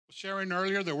Sharing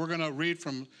earlier that we're going to read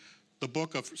from the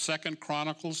book of 2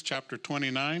 Chronicles, chapter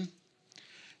 29.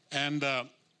 And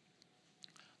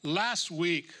last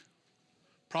week,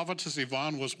 Prophetess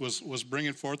Yvonne was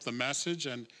bringing forth the message,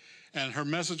 and her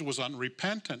message was on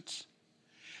repentance.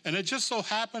 And it just so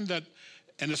happened that,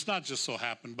 and it's not just so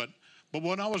happened, but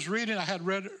when I was reading, I had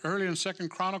read earlier in 2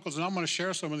 Chronicles, and I'm going to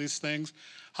share some of these things,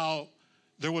 how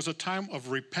there was a time of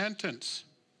repentance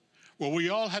where we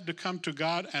all had to come to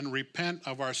God and repent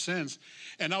of our sins.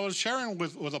 And I was sharing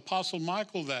with Apostle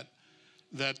Michael that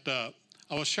I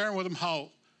was sharing with him how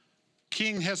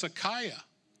King Hezekiah,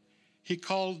 he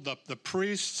called the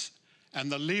priests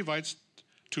and the Levites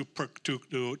to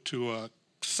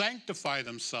sanctify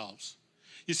themselves.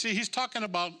 You see, he's talking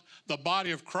about the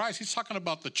body of Christ. He's talking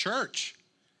about the church.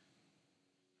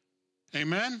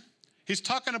 Amen? He's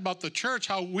talking about the church,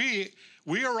 how we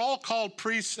are all called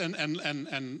priests and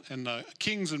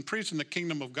kings and priests in the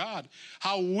kingdom of God.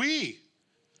 How we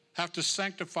have to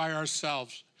sanctify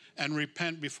ourselves and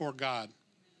repent before God.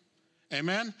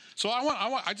 Amen? So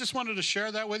I just wanted to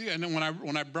share that with you. And then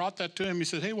when I brought that to him, he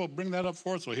said, hey, well, bring that up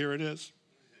forth. So here it is.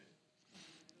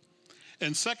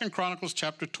 In 2 Chronicles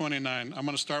chapter 29, I'm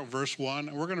going to start verse 1,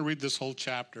 and we're going to read this whole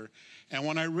chapter. And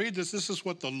when I read this is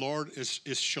what the Lord is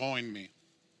showing me.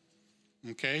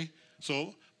 Okay?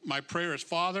 So my prayer is,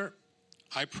 Father,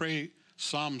 I pray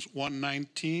Psalms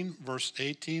 119, verse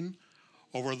 18,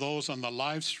 over those on the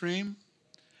live stream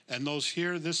and those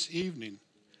here this evening,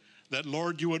 that,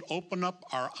 Lord, you would open up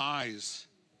our eyes,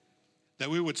 that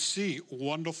we would see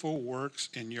wonderful works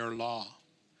in your law.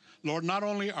 Lord, not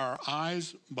only our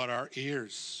eyes, but our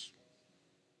ears,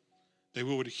 that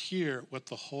we would hear what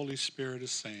the Holy Spirit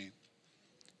is saying.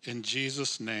 In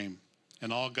Jesus' name.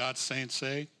 And all God's saints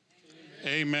say,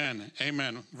 Amen.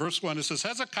 Amen. Verse 1, it says,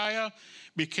 Hezekiah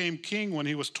became king when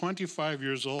he was 25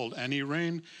 years old, and he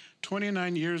reigned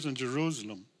 29 years in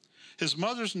Jerusalem. His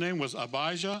mother's name was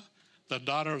Abijah, the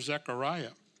daughter of Zechariah.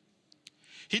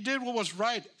 He did what was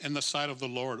right in the sight of the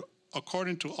Lord,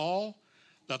 according to all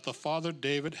that the father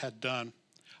David had done.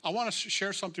 I want to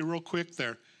share something real quick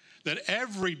there, that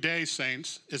every day,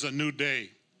 saints, is a new day.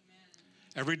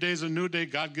 Every day is a new day.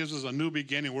 God gives us a new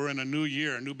beginning. We're in a new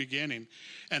year, a new beginning.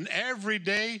 And every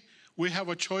day we have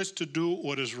a choice to do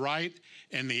what is right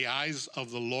in the eyes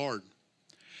of the Lord.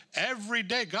 Every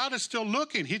day, God is still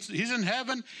looking. He's in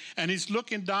heaven, and he's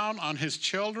looking down on his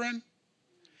children,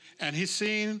 and he's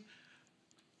seeing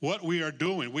what we are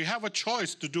doing. We have a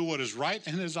choice to do what is right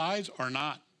in his eyes or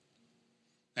not.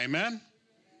 Amen?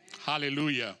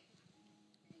 Hallelujah.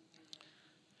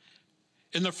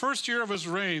 In the first year of his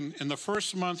reign, in the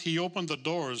first month, he opened the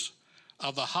doors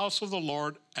of the house of the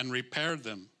Lord and repaired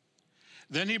them.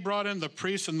 Then he brought in the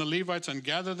priests and the Levites and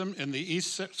gathered them in the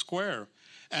east square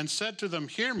and said to them,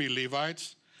 hear me,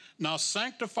 Levites, now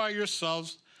sanctify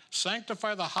yourselves,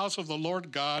 sanctify the house of the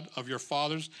Lord God of your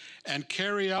fathers, and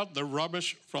carry out the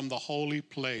rubbish from the holy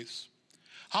place.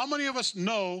 How many of us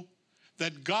know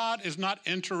that God is not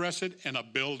interested in a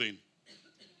building?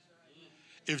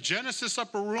 If Genesis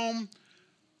Upper Room,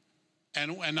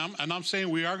 and I'm saying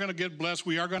we are going to get blessed,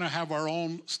 we are going to have our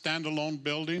own standalone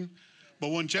building, but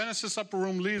when Genesis Upper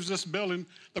Room leaves this building,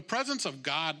 the presence of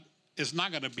God is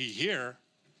not going to be here.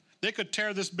 They could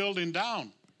tear this building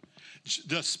down.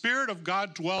 The Spirit of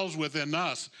God dwells within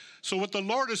us. So what the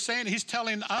Lord is saying, he's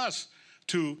telling us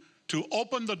to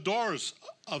open the doors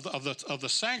of the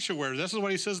sanctuary. This is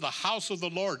what he says, the house of the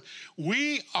Lord.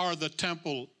 We are the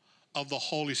temple of the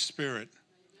Holy Spirit.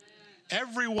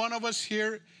 Every one of us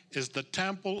here is the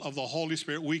temple of the Holy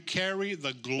Spirit. We carry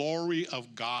the glory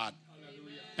of God.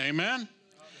 Amen?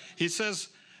 He says,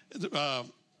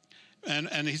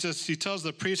 and he says, he tells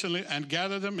the priests and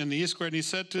gather them in the east square, and he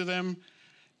said to them,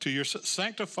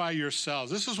 sanctify yourselves.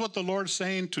 This is what the Lord is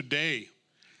saying today.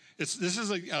 This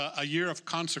is a year of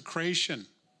consecration.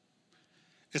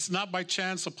 It's not by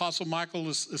chance. Apostle Michael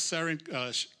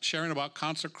is sharing about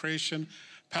consecration.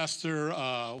 Pastor,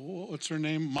 what's her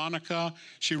name? Monica,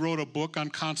 she wrote a book on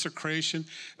consecration.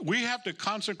 We have to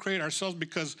consecrate ourselves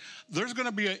because there's going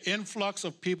to be an influx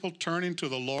of people turning to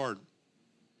the Lord.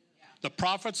 The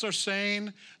prophets are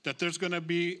saying that there's going to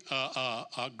be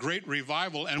a great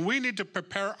revival, and we need to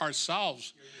prepare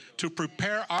ourselves, to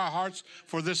prepare our hearts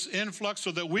for this influx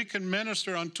so that we can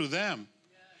minister unto them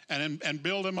and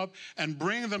build them up and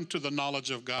bring them to the knowledge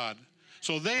of God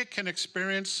so they can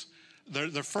experience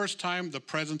the first time the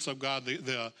presence of God,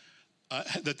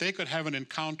 that they could have an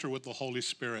encounter with the Holy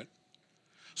Spirit.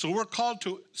 So we're called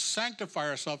to sanctify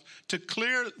ourselves, to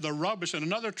clear the rubbish. In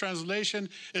another translation,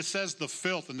 it says the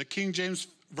filth. In the King James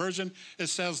Version, it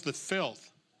says the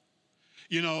filth.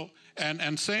 You know,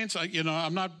 and saints, you know,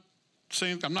 I'm not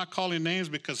saying, I'm not calling names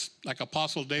because, like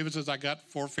Apostle David says, I got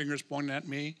 4 fingers pointing at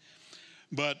me.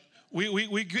 But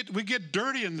we get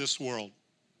dirty in this world.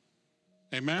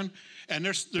 Amen? And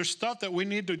there's stuff that we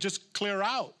need to just clear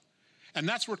out. And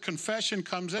that's where confession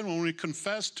comes in, when we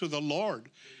confess to the Lord.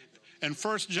 And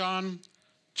 1 John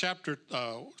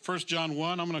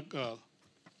 1, I'm going to,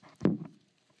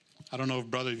 I don't know if,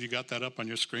 brother, if you got that up on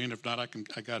your screen. If not,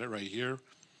 I got it right here.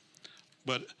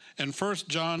 But in 1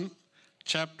 John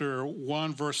chapter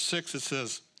 1, verse 6, it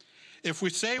says, if we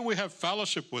say we have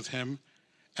fellowship with him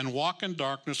and walk in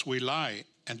darkness, we lie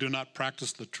and do not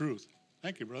practice the truth.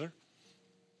 Thank you, brother.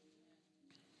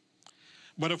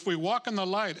 But if we walk in the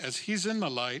light as he's in the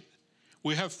light,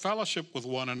 we have fellowship with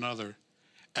one another.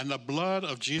 And the blood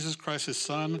of Jesus Christ, his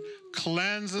son,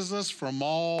 cleanses us from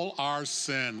all our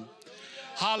sin.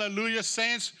 Hallelujah,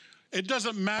 saints. It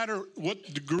doesn't matter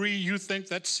what degree you think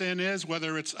that sin is,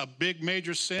 whether it's a big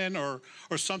major sin or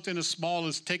something as small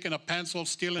as taking a pencil,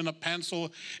 stealing a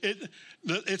pencil.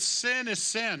 It's sin is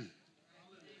sin.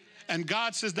 And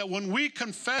God says that when we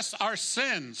confess our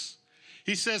sins,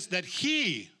 he says that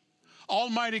he,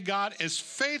 Almighty God, is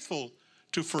faithful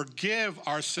to forgive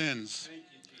our sins.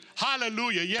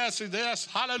 Hallelujah. Yes, yes.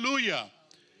 Hallelujah.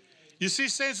 You see,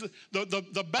 saints,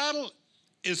 the battle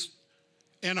is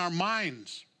in our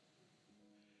minds.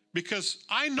 Because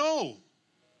I know,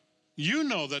 you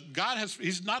know that God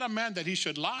he's not a man that he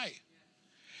should lie.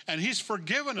 And he's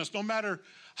forgiven us no matter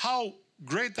how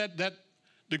great that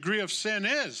degree of sin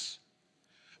is.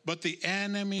 But the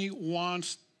enemy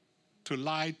wants to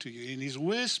lie to you. And he's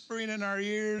whispering in our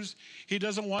ears. He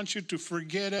doesn't want you to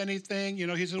forget anything. You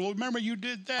know, he said, well, remember you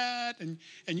did that and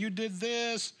you did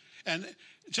this. And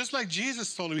just like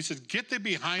Jesus told him, he said, get thee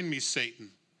behind me, Satan.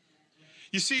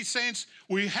 You see, saints,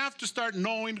 we have to start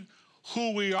knowing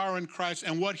who we are in Christ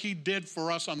and what he did for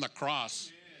us on the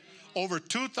cross. Over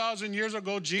 2,000 years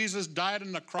ago, Jesus died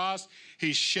on the cross.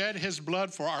 He shed his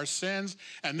blood for our sins,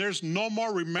 and there's no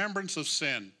more remembrance of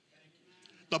sin.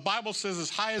 The Bible says as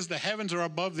high as the heavens are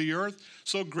above the earth,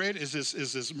 so great is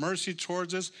his mercy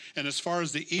towards us. And as far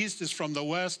as the east is from the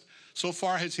west, so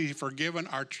far has he forgiven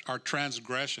our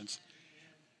transgressions.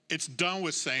 It's done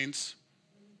with, saints.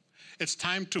 It's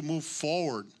time to move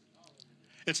forward.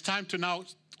 It's time to now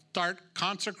start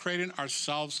consecrating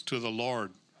ourselves to the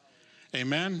Lord.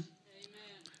 Amen? Amen.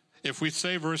 If we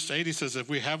say, verse 8, he says, if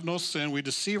we have no sin, we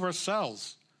deceive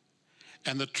ourselves.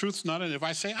 And the truth's not in it. If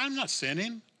I say, I'm not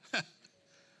sinning.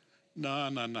 No.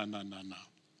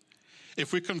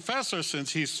 If we confess our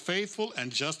sins, he's faithful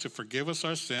and just to forgive us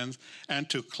our sins and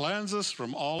to cleanse us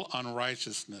from all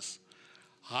unrighteousness.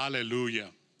 Hallelujah.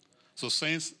 So,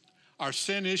 saints, our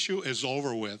sin issue is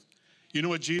over with. You know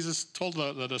what Jesus told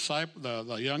the disciple,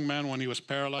 the young man when he was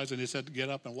paralyzed and he said, get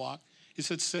up and walk? He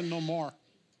said, sin no more.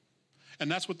 And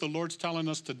that's what the Lord's telling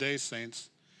us today, saints,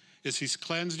 is he's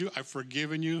cleansed you. I've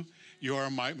forgiven you. You are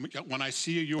when I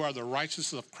see you, you are the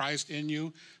righteousness of Christ in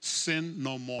you. Sin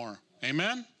no more.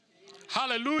 Amen?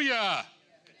 Hallelujah.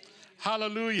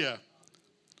 Hallelujah.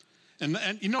 And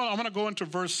you know, I'm going to go into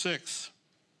verse 6.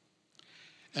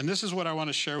 And this is what I want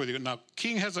to share with you. Now,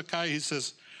 King Hezekiah, he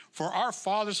says, for our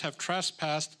fathers have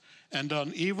trespassed and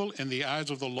done evil in the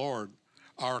eyes of the Lord,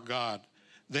 our God.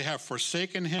 They have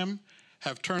forsaken him,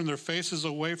 have turned their faces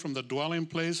away from the dwelling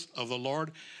place of the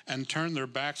Lord, and turned their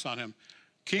backs on him.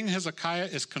 King Hezekiah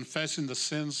is confessing the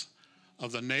sins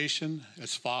of the nation,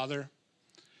 his father.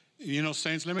 You know,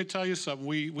 saints, let me tell you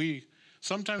something.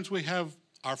 Sometimes we have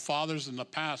our fathers in the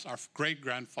past, our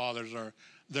great-grandfathers, or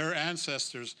their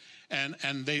ancestors, and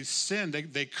they sinned,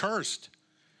 they cursed.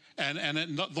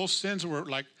 And those sins were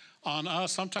like on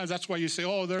us. Sometimes that's why you say,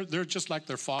 oh, they're just like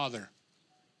their father.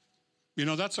 You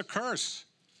know, that's a curse.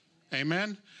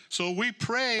 Amen? So we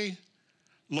pray,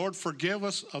 Lord, forgive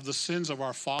us of the sins of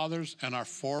our fathers and our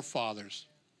forefathers.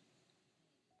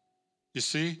 You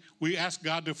see, we ask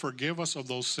God to forgive us of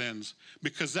those sins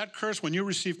because that curse, when you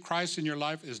receive Christ in your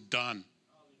life, is done.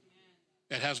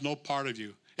 It has no part of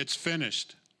you. It's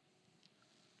finished.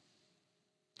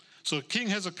 So King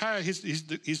Hezekiah,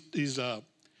 he's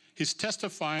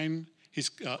testifying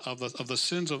of the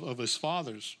sins of his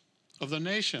fathers, of the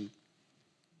nation.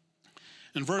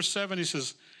 In verse 7, he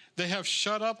says, they have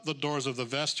shut up the doors of the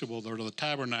vestibule, or the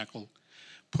tabernacle,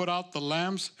 put out the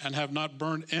lamps, and have not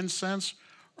burned incense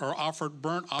or offered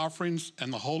burnt offerings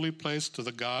in the holy place to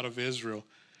the God of Israel.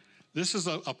 This is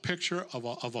a picture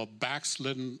of a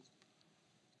backslidden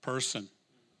person.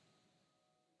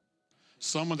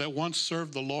 Someone that once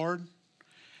served the Lord,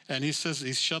 and he says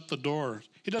he's shut the door.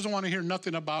 He doesn't want to hear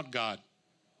nothing about God.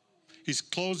 He's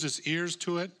closed his ears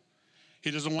to it.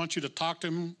 He doesn't want you to talk to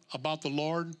him about the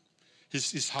Lord.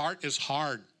 His heart is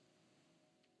hard.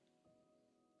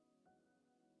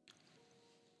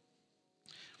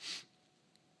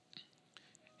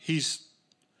 He's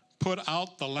put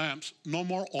out the lamps. No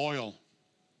more oil.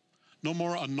 No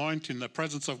more anointing, the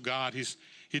presence of God.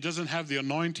 He doesn't have the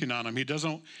anointing on him.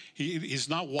 He's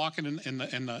not walking in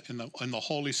the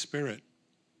Holy Spirit.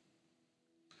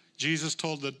 Jesus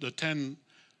told the 10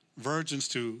 virgins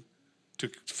to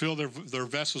fill their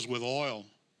vessels with oil.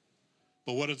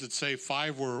 But what does it say?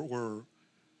 5 were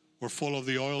full of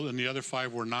the oil and the other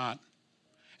 5 were not.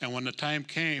 And when the time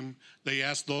came, they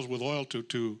asked those with oil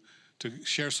to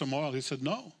share some oil. He said,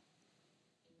 no.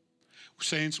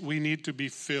 Saints, we need to be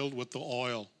filled with the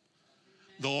oil.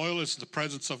 The oil is the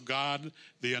presence of God,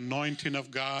 the anointing of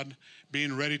God,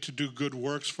 being ready to do good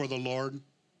works for the Lord.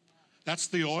 That's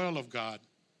the oil of God.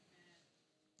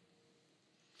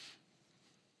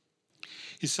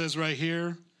 He says right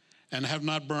here, and have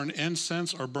not burned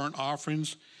incense or burnt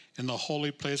offerings in the holy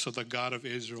place of the God of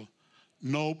Israel.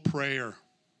 No prayer.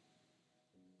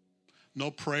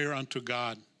 No prayer unto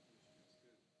God.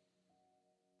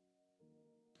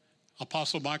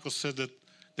 Apostle Michael said that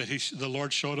the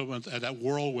Lord showed him at that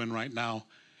whirlwind right now,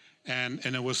 and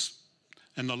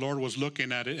the Lord was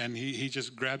looking at it, and he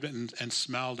just grabbed it and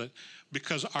smelled it,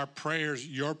 because our prayers,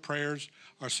 your prayers,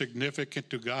 are significant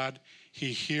to God.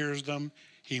 He hears them.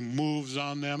 He moves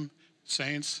on them,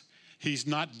 saints. He's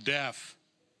not deaf,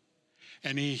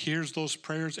 and he hears those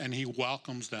prayers and he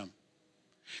welcomes them.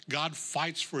 God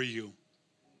fights for you.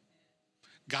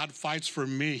 God fights for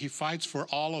me. He fights for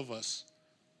all of us.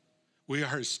 We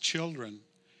are his children.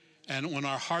 And when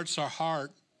our hearts are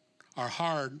hard,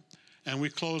 and we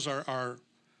close our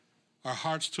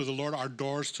hearts to the Lord, our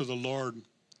doors to the Lord,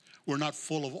 we're not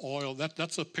full of oil.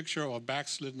 That's a picture of a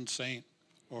backslidden saint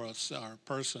or a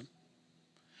person.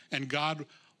 And God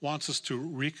wants us to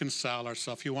reconcile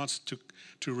ourselves. He wants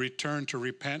to return, to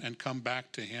repent, and come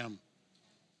back to him.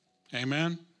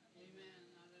 Amen?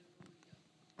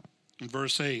 In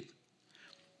verse 8,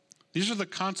 these are the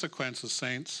consequences,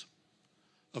 saints,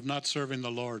 of not serving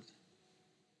the Lord.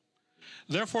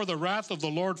 Therefore the wrath of the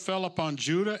Lord fell upon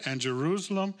Judah and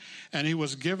Jerusalem, and he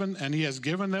has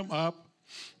given them up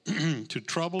to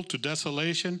trouble, to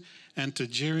desolation, and to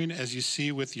jeering, as you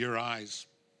see with your eyes.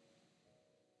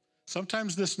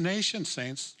 Sometimes this nation,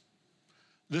 saints,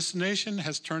 this nation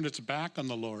has turned its back on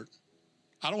the Lord.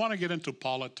 I don't want to get into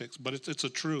politics, but it's a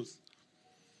truth.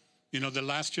 You know, the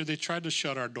last year they tried to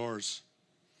shut our doors.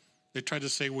 They tried to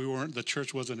say the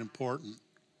church wasn't important.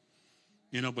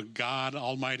 You know, but God,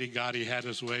 Almighty God, he had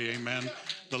his way, amen.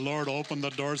 The Lord opened the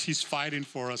doors. He's fighting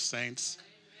for us, saints.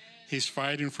 He's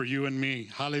fighting for you and me.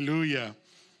 Hallelujah.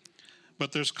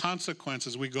 But there's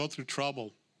consequences. We go through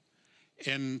trouble.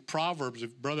 In Proverbs,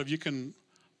 brother, if you can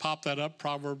pop that up,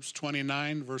 Proverbs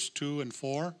 29, verse 2 and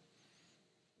 4.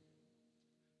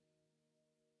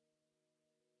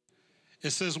 It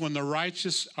says, when the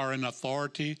righteous are in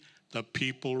authority, the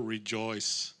people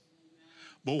rejoice.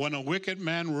 But when a wicked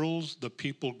man rules, the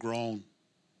people groan.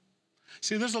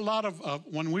 See, there's a lot of,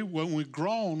 when we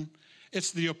groan,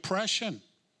 it's the oppression.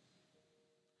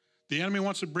 The enemy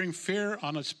wants to bring fear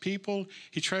on his people.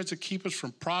 He tries to keep us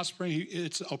from prospering.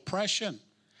 It's oppression.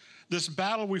 This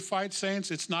battle we fight, saints,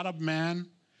 it's not of man.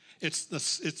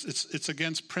 It's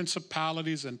against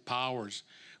principalities and powers.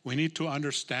 We need to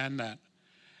understand that.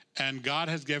 And God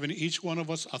has given each one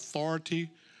of us authority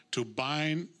to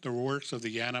bind the works of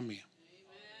the enemy.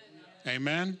 Amen.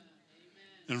 Amen.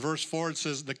 In verse 4 it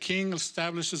says, the king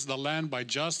establishes the land by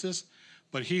justice,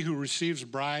 but he who receives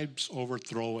bribes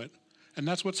overthrow it. And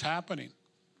that's what's happening.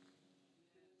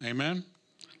 Amen.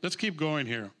 Let's keep going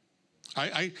here.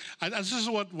 This is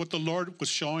what the Lord was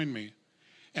showing me.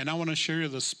 And I want to share you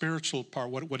the spiritual part,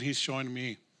 what he's showing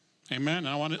me. Amen.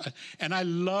 And I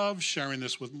love sharing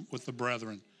this with the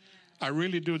brethren. I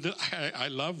really do. I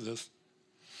love this.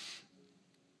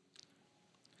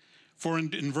 For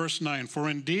in verse 9, for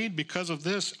indeed, because of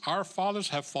this, our fathers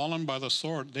have fallen by the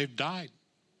sword. They've died.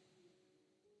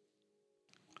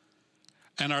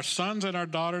 And our sons and our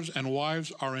daughters and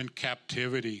wives are in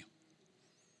captivity.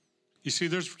 You see,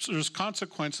 there's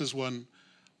consequences when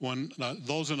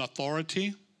those in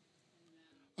authority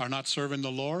are not serving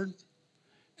the Lord,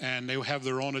 and they have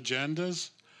their own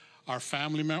agendas. Our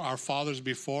family members, our fathers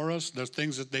before us, there's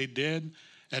things that they did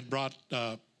that brought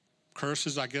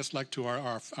curses, I guess, like to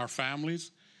our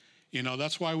families. You know,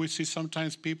 that's why we see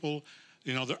sometimes people,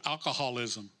 you know, their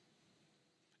alcoholism.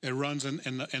 It runs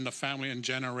in the family in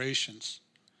generations.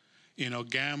 You know,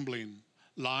 gambling,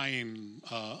 lying,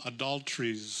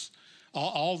 adulteries,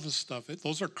 all this stuff.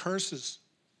 Those are curses.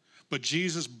 But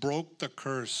Jesus broke the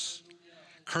curse.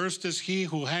 Cursed is he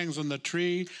who hangs on the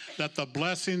tree, that the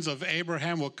blessings of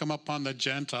Abraham will come upon the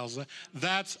Gentiles.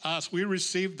 That's us. We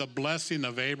received the blessing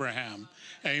of Abraham.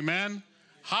 Amen?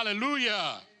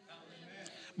 Hallelujah.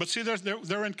 But see,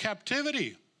 they're in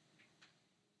captivity.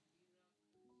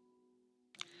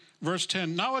 Verse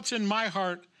 10, now it's in my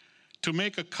heart to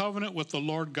make a covenant with the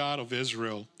Lord God of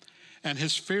Israel, and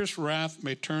his fierce wrath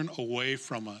may turn away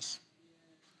from us.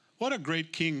 What a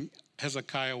great king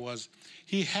Hezekiah was.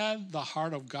 He had the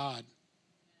heart of God.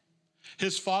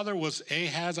 His father was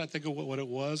Ahaz, I think of what it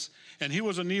was, and he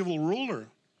was an evil ruler.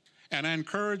 And I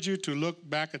encourage you to look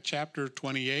back at chapter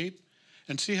 28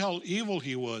 and see how evil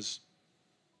he was.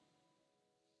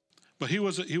 But he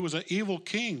was an evil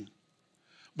king.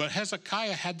 But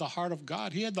Hezekiah had the heart of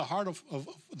God. He had the heart of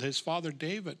his father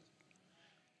David.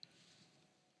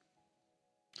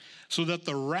 So that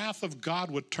the wrath of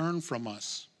God would turn from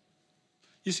us.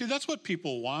 You see, that's what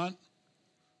people want.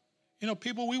 You know,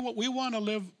 people, we want to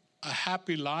live a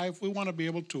happy life. We want to be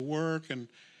able to work and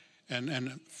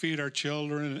feed our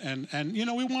children. And you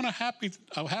know, we want a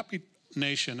happy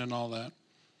nation and all that.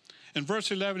 In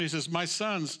verse 11, he says, my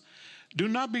sons, do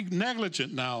not be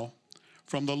negligent now,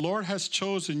 from the Lord has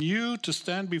chosen you to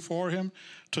stand before him,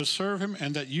 to serve him,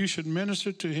 and that you should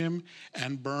minister to him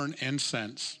and burn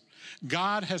incense.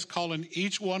 God has called in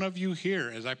each one of you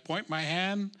here. As I point my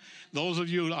hand, those of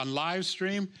you on live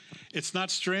stream, it's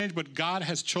not strange, but God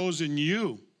has chosen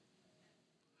you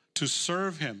to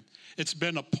serve him. It's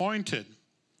been appointed.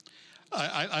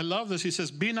 I love this. He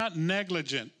says, be not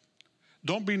negligent.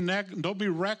 Don't be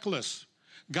reckless.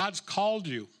 God's called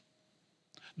you.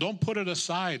 Don't put it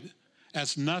aside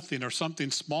as nothing or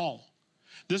something small.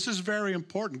 This is very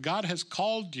important. God has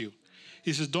called you.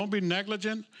 He says, don't be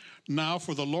negligent now,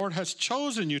 for the Lord has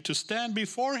chosen you to stand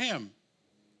before him.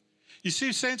 You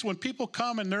see, saints, when people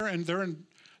come and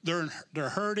they're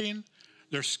hurting,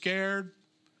 they're scared,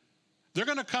 they're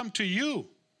going to come to you.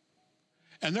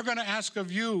 And they're going to ask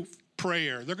of you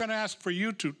prayer. They're going to ask for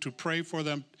you to pray for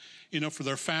them, you know, for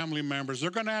their family members.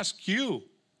 They're going to ask you.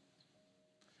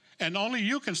 And only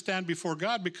you can stand before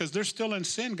God because they're still in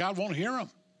sin. God won't hear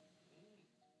them.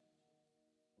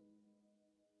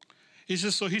 He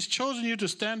says, so he's chosen you to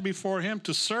stand before him,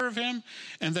 to serve him,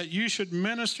 and that you should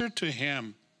minister to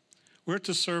him. We're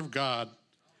to serve God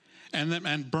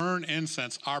and burn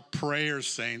incense, our prayers,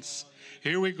 saints.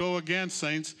 Here we go again,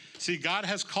 saints. See, God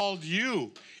has called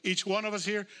you, each one of us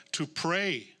here, to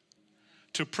pray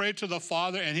to the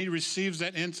Father, and he receives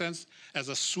that incense as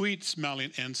a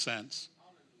sweet-smelling incense.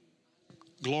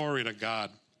 Glory to God.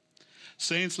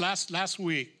 Saints, last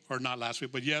week, or not last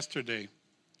week, but yesterday,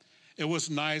 it was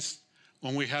nice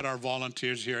when we had our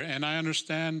volunteers here. And I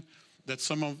understand that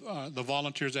some of the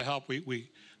volunteers that helped,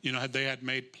 they had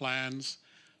made plans.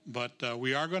 But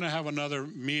we are going to have another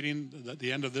meeting at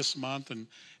the end of this month and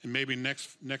maybe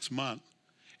next month.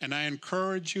 And I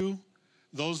encourage you,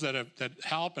 those that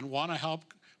help and want to help,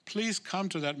 please come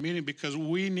to that meeting because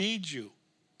we need you.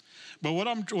 But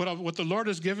what the Lord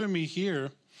has given me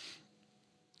here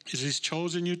is he's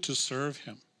chosen you to serve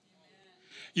him.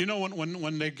 You know,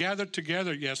 when they gathered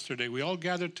together yesterday, we all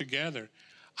gathered together.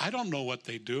 I don't know what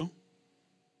they do.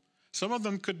 Some of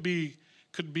them could be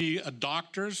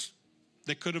doctors.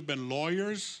 They could have been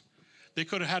lawyers. They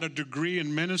could have had a degree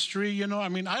in ministry, you know. I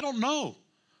mean, I don't know.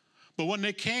 But when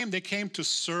they came to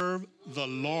serve the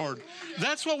Lord.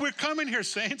 That's what we're coming here,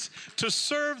 saints, to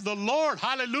serve the Lord.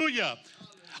 Hallelujah.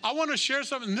 I want to share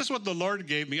something. This is what the Lord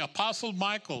gave me. Apostle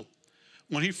Michael,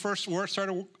 when he first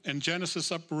started in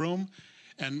Genesis Upper Room,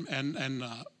 and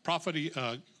Prophet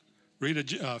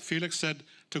Rita Felix said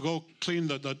to go clean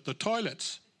the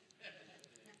toilets.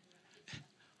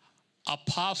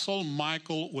 Apostle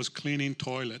Michael was cleaning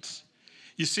toilets.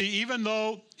 You see, even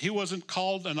though he wasn't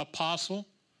called an apostle,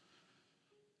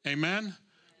 amen,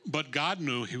 but God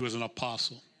knew he was an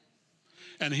apostle.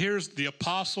 And here's the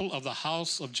apostle of the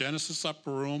house of Genesis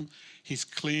Upper Room. He's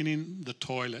cleaning the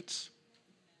toilets.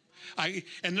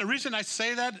 And the reason I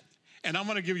say that, and I'm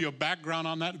going to give you a background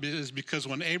on that, is because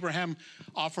when Abraham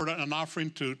offered an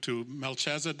offering to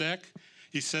Melchizedek,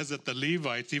 he says that the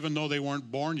Levites, even though they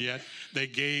weren't born yet, they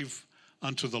gave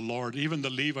unto the Lord. Even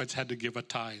the Levites had to give a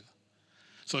tithe.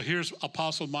 So here's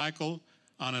Apostle Michael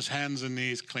on his hands and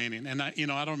knees cleaning. And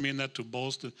I don't mean that to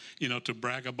boast, to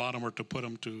brag about him or to put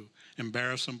him to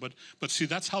embarrass him. But see,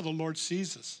 that's how the Lord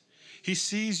sees us. He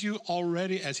sees you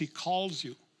already as he calls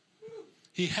you.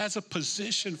 He has a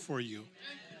position for you.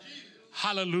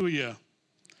 Hallelujah.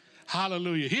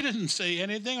 Hallelujah. He didn't say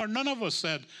anything, or none of us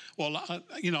said, well,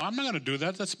 I'm not going to do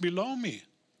that. That's below me.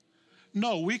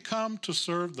 No, we come to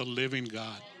serve the living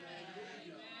God.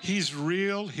 He's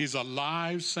real. He's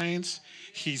alive, saints.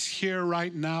 He's here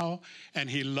right now, and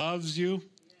he loves you.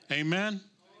 Amen.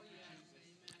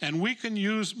 And we can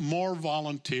use more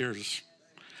volunteers.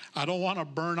 I don't want to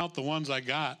burn out the ones I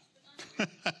got.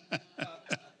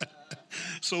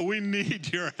 So we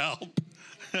need your help.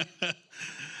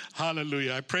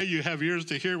 Hallelujah. I pray you have ears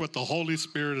to hear what the Holy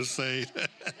Spirit is saying.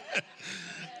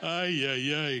 Ay,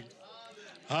 ay, ay.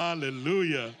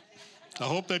 Hallelujah. I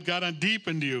hope that got on deep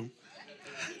in you.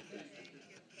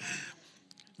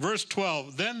 Verse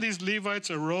 12, then these Levites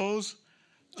arose.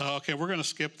 Okay, we're going to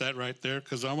skip that right there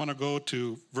because I want to go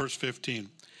to verse 15.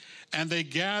 And they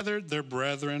gathered their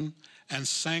brethren and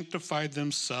sanctified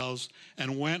themselves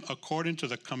and went according to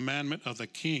the commandment of the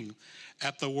king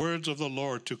at the words of the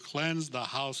Lord to cleanse the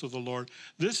house of the Lord.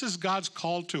 This is God's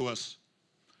call to us,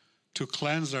 to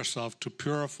cleanse ourselves, to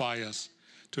purify us,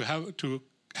 to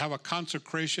have a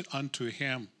consecration unto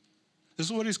him. This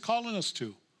is what he's calling us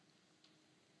to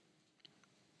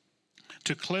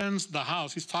cleanse the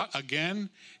house.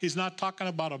 He's not talking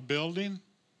about a building.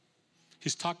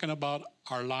 He's talking about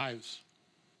our lives.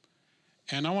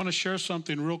 And I want to share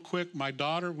something real quick. My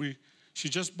daughter, she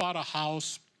just bought a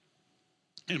house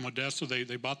in Modesto.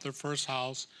 They bought their first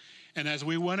house. And as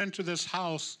we went into this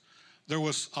house, there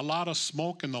was a lot of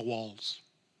smoke in the walls.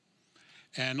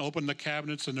 And opened the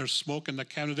cabinets, and there's smoke in the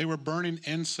cabinet. They were burning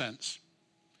incense.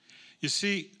 You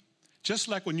see, just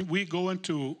like when we go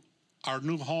into our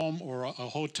new home or a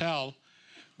hotel,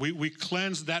 we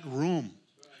cleanse that room.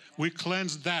 We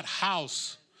cleanse that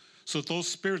house so those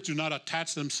spirits do not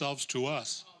attach themselves to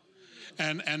us.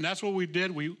 And that's what we did.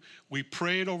 We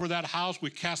prayed over that house. We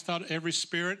cast out every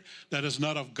spirit that is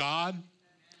not of God.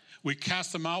 We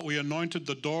cast them out. We anointed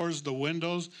the doors, the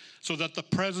windows, so that the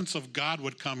presence of God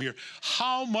would come here.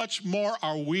 How much more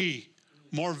are we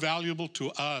more valuable to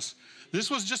us?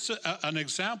 This was just an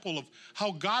example of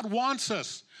how God wants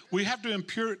us. We have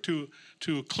to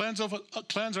cleanse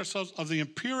ourselves of the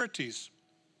impurities.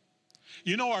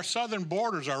 You know, our southern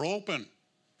borders are open,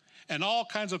 and all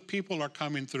kinds of people are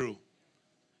coming through.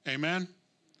 Amen?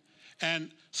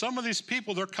 And some of these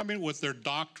people, they're coming with their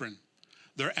doctrine,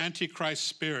 their antichrist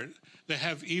spirit. They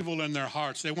have evil in their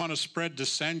hearts. They want to spread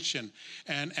dissension.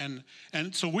 And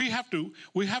so we have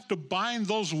to bind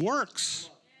those works.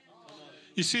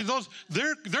 You see,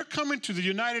 they're coming to the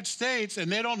United States, and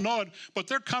they don't know it, but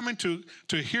they're coming to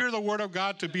hear the word of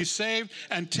God, to be saved,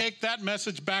 and take that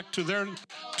message back to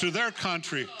their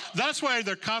country. That's why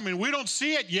they're coming. We don't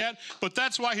see it yet, but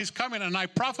that's why he's coming, and I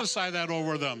prophesy that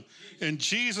over them in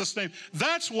Jesus' name.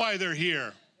 That's why they're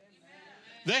here.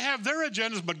 They have their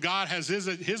agendas, but God has his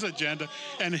agenda,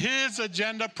 and his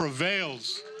agenda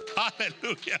prevails.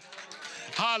 Hallelujah.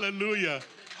 Hallelujah.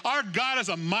 Our God is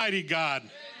a mighty God.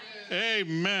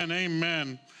 Amen,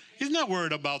 amen. He's not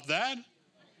worried about that.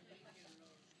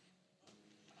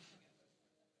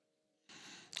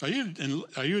 Are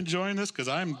you enjoying this? Because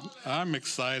I'm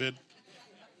excited.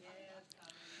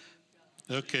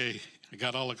 Okay, I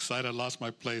got all excited, I lost my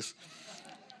place.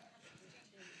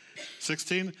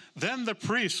 16, then the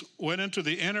priests went into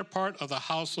the inner part of the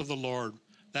house of the Lord.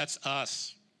 That's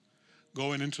us,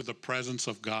 going into the presence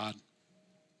of God.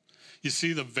 You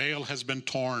see, the veil has been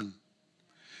torn.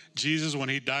 Jesus, when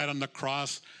he died on the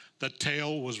cross, the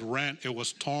tail was rent. It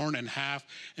was torn in half,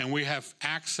 and we have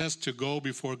access to go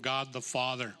before God the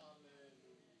Father.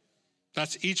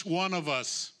 That's each one of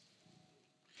us.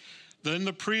 Then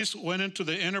the priest went into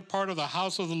the inner part of the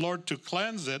house of the Lord to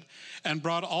cleanse it, and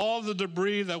brought all the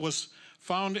debris that was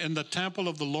found in the temple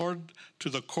of the Lord to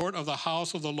the court of the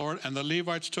house of the Lord, and the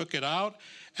Levites took it out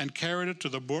and carried it to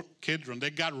the brook Kidron. They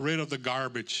got rid of the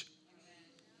garbage.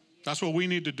 That's what we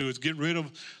need to do, is get rid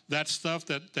of that stuff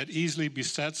that easily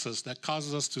besets us, that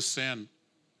causes us to sin.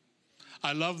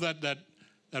 I love that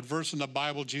verse in the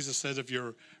Bible. Jesus says, if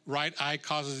your right eye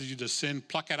causes you to sin,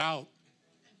 pluck it out.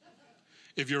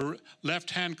 If your left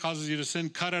hand causes you to sin,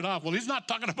 cut it off. Well, he's not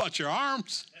talking about your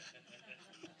arms.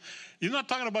 He's not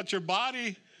talking about your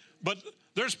body. But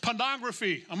there's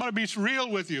pornography. I'm going to be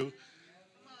real with you.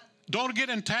 Don't get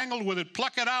entangled with it.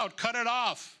 Pluck it out. Cut it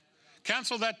off.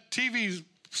 Cancel that TV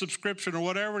subscription or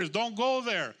whatever it is. Don't go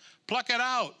there. Pluck it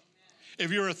out.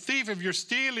 If you're a thief, if you're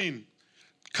stealing,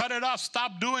 cut it off.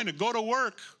 Stop doing it. Go to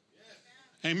work.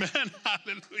 Amen.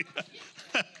 Hallelujah.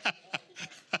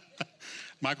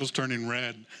 Michael's turning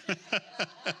red.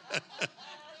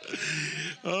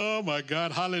 Oh my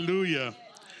God. Hallelujah.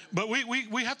 But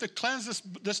we have to cleanse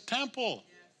this temple.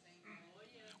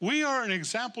 We are an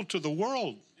example to the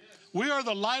world. We are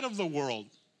the light of the world.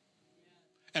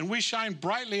 And we shine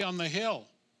brightly on the hill.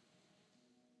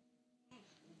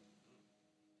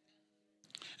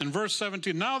 In verse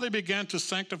 17, now they began to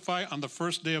sanctify on the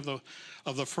first day of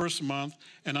the first month,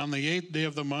 and on the 8th day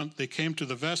of the month they came to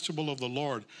the vestibule of the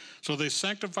Lord. So they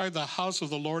sanctified the house of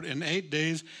the Lord in 8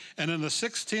 days, and in the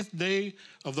 16th day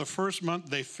of the first month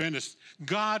they finished.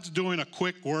 God's doing a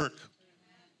quick work.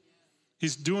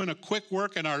 He's doing a quick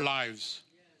work in our lives.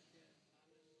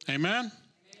 Amen?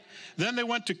 Then they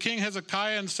went to King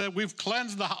Hezekiah and said, we've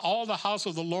cleansed all the house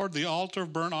of the Lord, the altar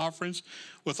of burnt offerings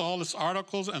with all its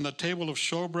articles, and the table of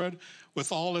showbread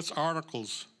with all its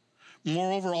articles.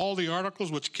 Moreover, all the articles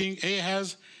which King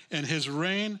Ahaz in his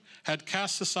reign had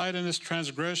cast aside in his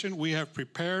transgression, we have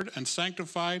prepared and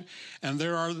sanctified, and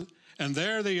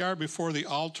there they are before the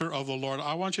altar of the Lord.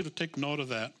 I want you to take note of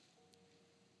that.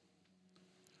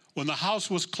 When the house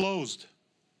was closed,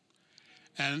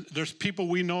 and there's people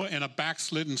we know in a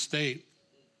backslidden state,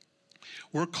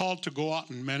 we're called to go out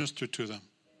and minister to them.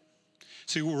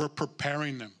 See, we're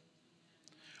preparing them.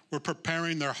 We're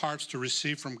preparing their hearts to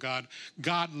receive from God.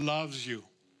 God loves you.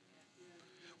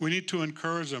 We need to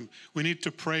encourage them. We need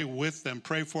to pray with them,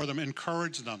 pray for them,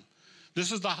 encourage them.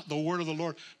 This is the word of the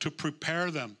Lord, to prepare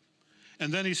them.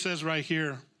 And then he says right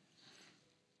here,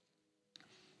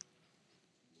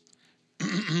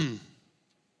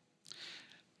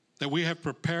 that we have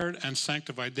prepared and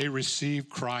sanctified. They receive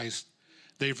Christ.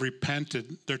 They've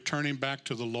repented. They're turning back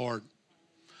to the Lord.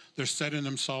 They're setting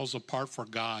themselves apart for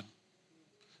God.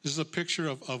 This is a picture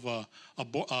of the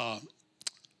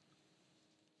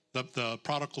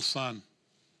prodigal son.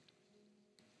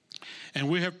 And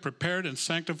we have prepared and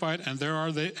sanctified, and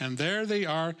there they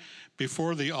are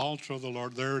before the altar of the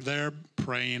Lord. They're there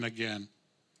praying again.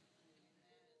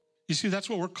 You see, that's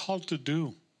what we're called to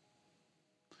do,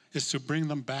 is to bring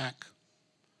them back.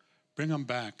 Bring them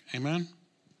back. Amen?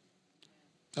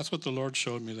 That's what the Lord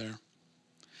showed me there.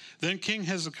 Then King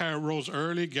Hezekiah rose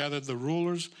early, gathered the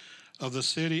rulers of the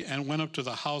city, and went up to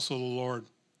the house of the Lord.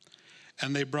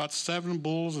 And they brought 7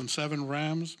 bulls and 7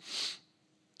 rams,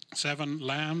 7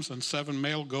 lambs, and 7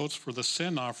 male goats for the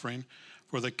sin offering,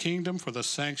 for the kingdom, for the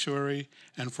sanctuary,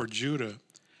 and for Judah.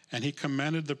 And he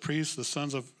commanded the priests, the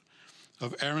sons of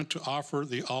Aaron, to offer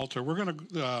the altar.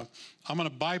 I'm going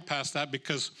to bypass that,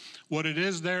 because what it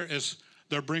is there is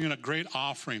they're bringing a great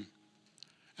offering,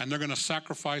 and they're going to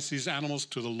sacrifice these animals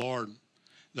to the Lord.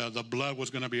 The blood was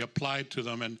going to be applied to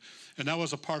them, and that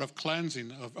was a part of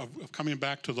cleansing, of coming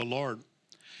back to the Lord.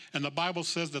 And the Bible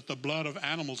says that the blood of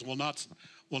animals will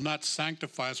not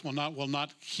sanctify us, will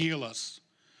not heal us,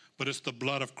 but it's the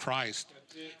blood of Christ.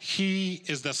 He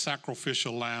is the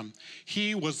sacrificial lamb.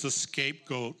 He was the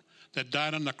scapegoat that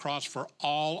died on the cross for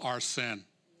all our sin.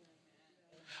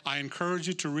 I encourage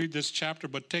you to read this chapter,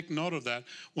 but take note of that.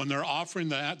 When they're offering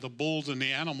the bulls and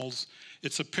the animals,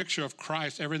 it's a picture of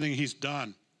Christ, everything he's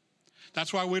done.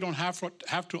 That's why we don't have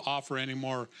to offer any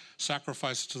more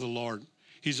sacrifices to the Lord.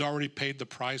 He's already paid the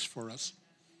price for us.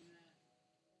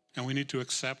 And we need to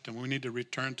accept him. We need to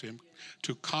return to him,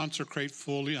 to consecrate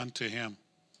fully unto him.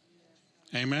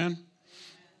 Amen?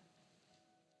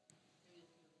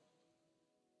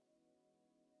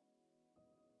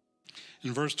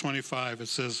 In verse 25, it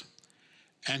says,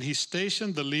 and he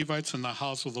stationed the Levites in the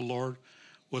house of the Lord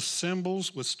with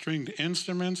cymbals, with stringed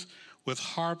instruments, with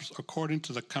harps, according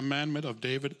to the commandment of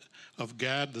David, of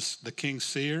Gad, the king's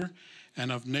seer,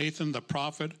 and of Nathan the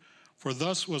prophet. For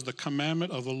thus was the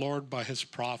commandment of the Lord by his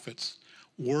prophets.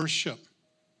 Worship.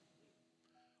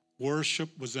 Worship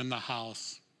was in the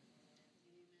house.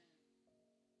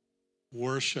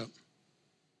 Worship.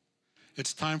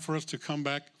 It's time for us to come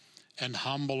back and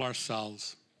humble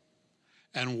ourselves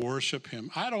and worship him.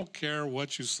 I don't care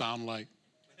what you sound like,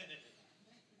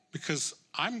 because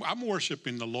I'm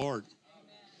worshiping the Lord.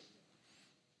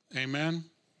 Amen.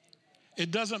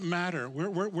 It doesn't matter. We're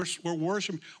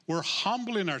worshiping. We're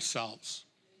humbling ourselves.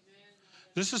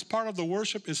 This is part of the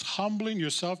worship, is humbling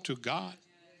yourself to God.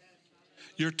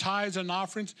 Your tithes and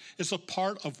offerings is a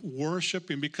part of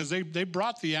worshiping, because they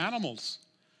brought the animals.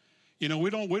 You know, we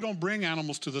don't bring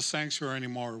animals to the sanctuary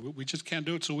anymore. We just can't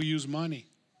do it, so we use money.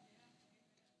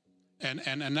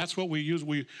 And that's what we use.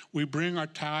 We bring our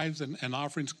tithes and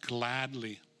offerings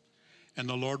gladly, and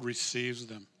the Lord receives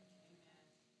them.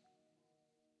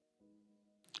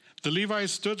 The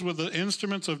Levites stood with the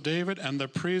instruments of David, and the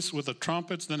priests with the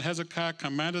trumpets. Then Hezekiah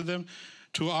commanded them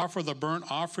to offer the burnt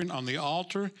offering on the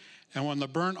altar. And when the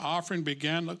burnt offering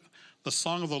began, the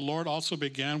song of the Lord also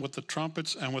began with the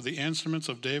trumpets and with the instruments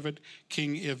of David,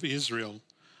 king of Israel.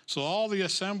 So all the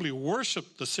assembly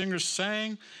worshiped, the singers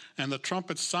sang, and the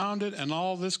trumpets sounded, and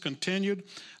all this continued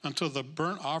until the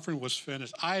burnt offering was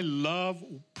finished. I love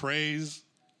praise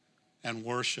and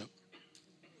worship.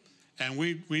 And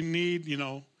we need,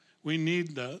 we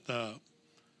need the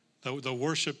the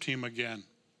worship team again.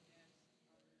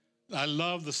 I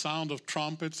love the sound of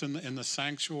trumpets in the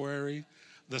sanctuary,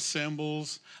 the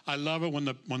cymbals. I love it when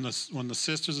the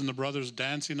sisters and the brothers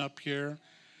dancing up here.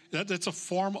 That's a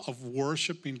form of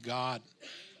worshiping God.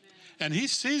 And he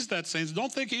sees that, saints.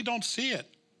 Don't think he don't see it.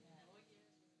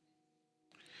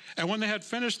 And when they had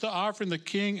finished the offering, the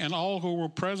king and all who were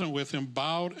present with him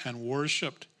bowed and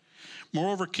worshiped.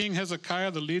 Moreover, King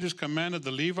Hezekiah, the leaders, commanded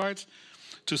the Levites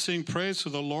to sing praise to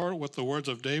the Lord with the words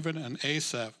of David and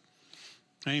Asaph.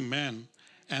 Amen.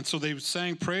 And so they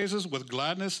sang praises with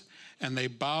gladness, and they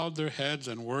bowed their heads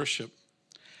and worshiped.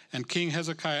 And King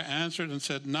Hezekiah answered and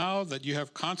said, now that you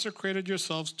have consecrated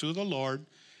yourselves to the Lord.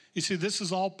 You see, this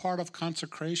is all part of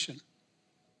consecration.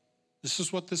 This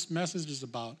is what this message is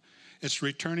about. It's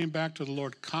returning back to the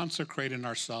Lord, consecrating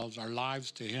ourselves, our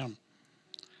lives to him.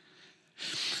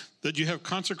 That you have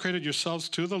consecrated yourselves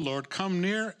to the Lord, come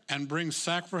near and bring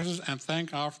sacrifices and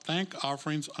thank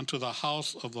offerings unto the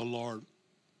house of the Lord.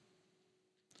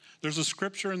 There's a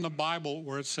scripture in the Bible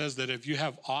where it says that if you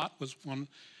have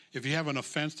if you have an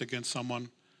offense against someone,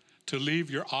 to leave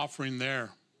your offering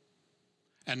there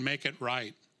and make it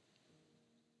right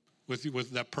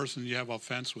with that person you have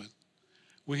offense with.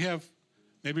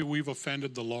 Maybe we've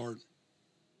offended the Lord,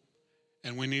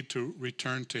 and we need to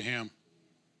return to him.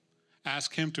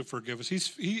 Ask him to forgive us.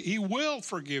 He will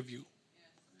forgive you.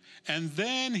 And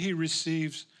then he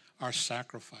receives our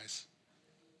sacrifice.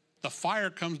 The fire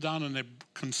comes down and it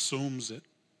consumes it.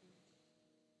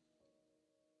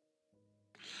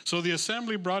 So the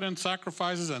assembly brought in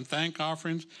sacrifices and thank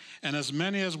offerings, and as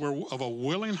many as were of a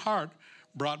willing heart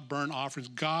brought burnt offerings.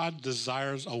 God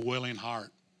desires a willing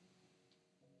heart.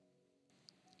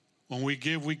 When we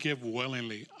give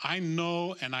willingly. I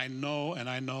know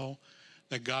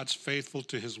that God's faithful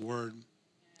to his word.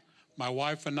 My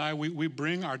wife and I, we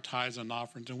bring our tithes and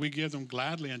offerings, and we give them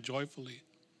gladly and joyfully.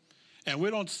 And we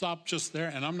don't stop just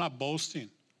there, and I'm not boasting.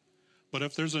 But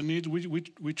if there's a need,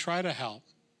 we try to help.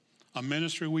 A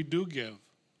ministry, we do give.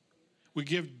 We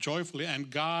give joyfully, and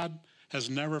God has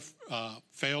never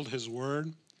failed his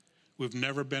word. We've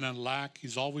never been in lack.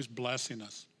 He's always blessing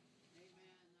us.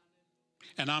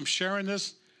 And I'm sharing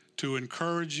this to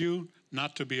encourage you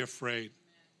not to be afraid.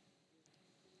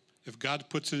 If God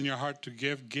puts it in your heart to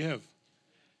give.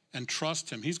 And trust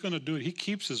him. He's going to do it. He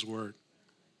keeps his word.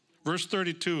 Verse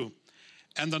 32,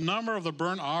 and the number of the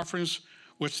burnt offerings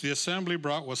which the assembly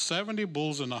brought was 70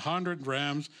 bulls and 100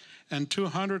 rams and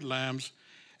 200 lambs,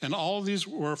 and all these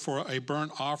were for a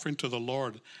burnt offering to the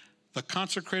Lord. The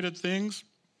consecrated things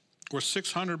were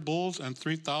 600 bulls and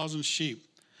 3,000 sheep.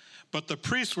 But the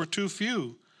priests were too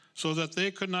few, so that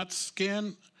they could not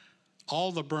skin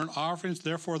all the burnt offerings.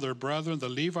 Therefore their brethren, the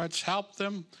Levites, helped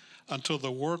them until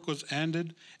the work was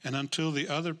ended and until the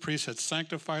other priests had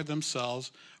sanctified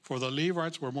themselves, for the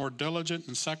Levites were more diligent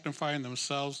in sanctifying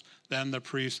themselves than the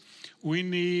priests. We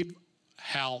need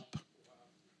help.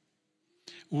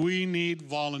 We need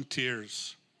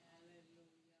volunteers.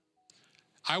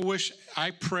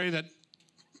 I pray that,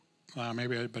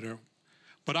 maybe I better,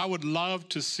 but I would love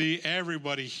to see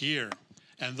everybody here,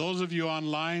 and those of you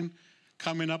online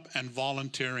coming up and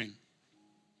volunteering.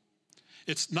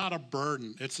 It's not a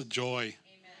burden, it's a joy. Amen.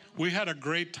 We had a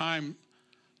great time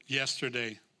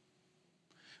yesterday.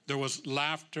 There was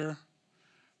laughter,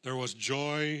 there was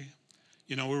joy.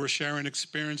 You know, we were sharing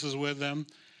experiences with them,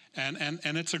 and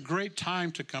it's a great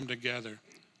time to come together.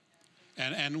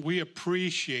 And we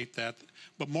appreciate that.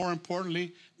 But more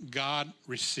importantly, God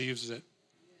receives it.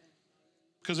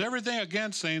 Because everything,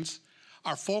 again, saints,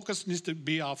 our focus needs to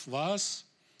be off of us,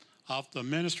 off the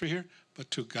ministry here, but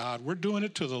to God. We're doing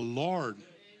it to the Lord.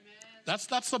 Amen.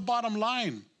 That's the bottom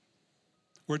line.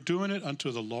 We're doing it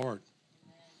unto the Lord.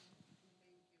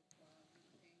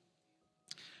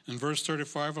 In verse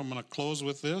 35, I'm going to close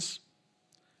with this,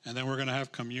 and then we're going to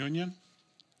have communion.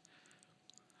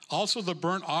 Also the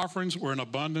burnt offerings were in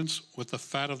abundance with the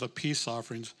fat of the peace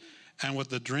offerings and with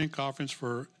the drink offerings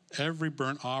for every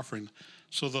burnt offering.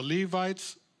 So the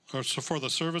Levites, for the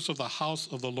service of the house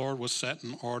of the Lord was set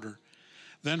in order.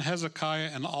 Then Hezekiah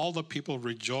and all the people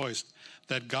rejoiced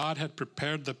that God had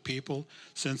prepared the people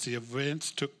since the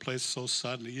events took place so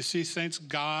suddenly. You see, saints,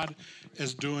 God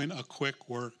is doing a quick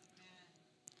work.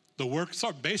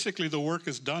 Basically the work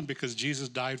is done because Jesus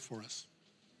died for us.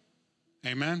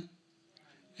 Amen?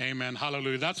 Amen.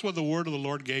 Hallelujah. That's what the word of the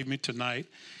Lord gave me tonight,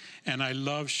 and I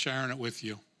love sharing it with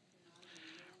you.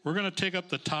 We're going to take up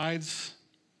the tithes.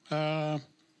 No,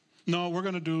 we're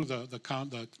going to do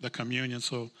the communion.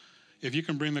 So if you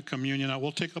can bring the communion out,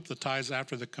 we'll take up the tithes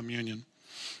after the communion.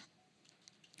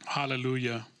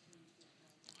 Hallelujah.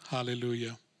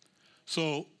 Hallelujah.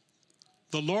 So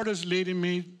The Lord is leading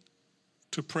me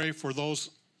to pray for those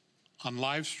on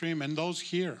live stream and those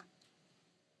here.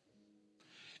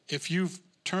 If you've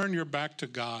turned your back to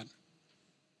God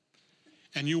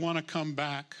and you want to come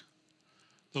back,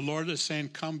 the Lord is saying,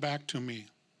 come back to me.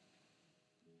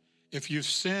 If you've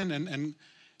sinned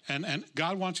and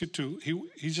God wants you to,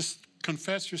 he just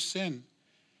confess your sin,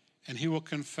 and he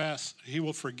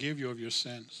will forgive you of your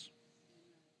sins.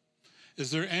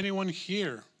 Is there anyone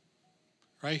here,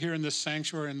 right here in this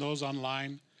sanctuary and those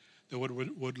online, that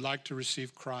would like to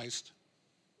receive Christ?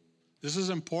 This is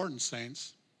important,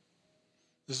 saints.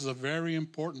 This is a very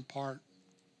important part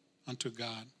unto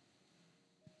God.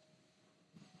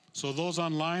 So those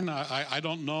online, I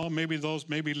don't know, maybe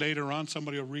later on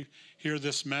somebody will hear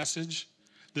this message.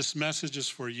 This message is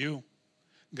for you.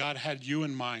 God had you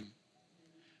in mind.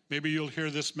 Maybe you'll hear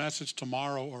this message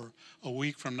tomorrow or a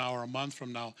week from now or a month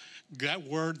from now. That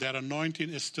word, that anointing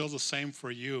is still the same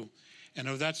for you. And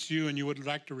if that's you and you would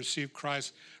like to receive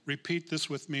Christ, repeat this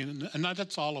with me. And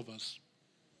that's all of us.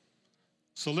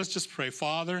 So let's just pray.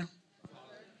 Father,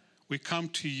 we come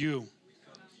to you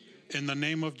in the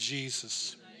name of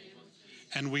Jesus.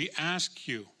 And we ask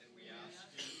you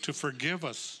to forgive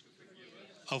us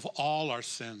of all our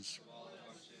sins.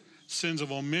 Sins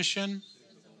of omission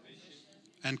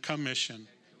and commission.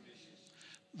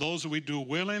 Those we do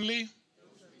willingly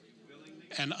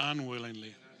and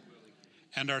unwillingly.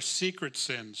 And our secret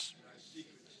sins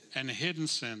and hidden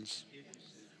sins,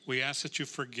 we ask that you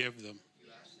forgive them.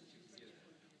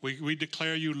 We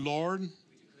declare you Lord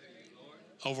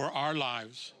over our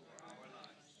lives,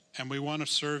 and we want to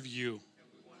serve you.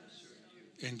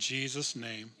 In Jesus'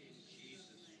 name.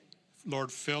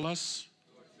 Lord, fill us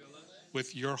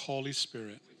with your Holy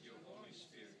Spirit.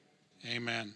 Amen.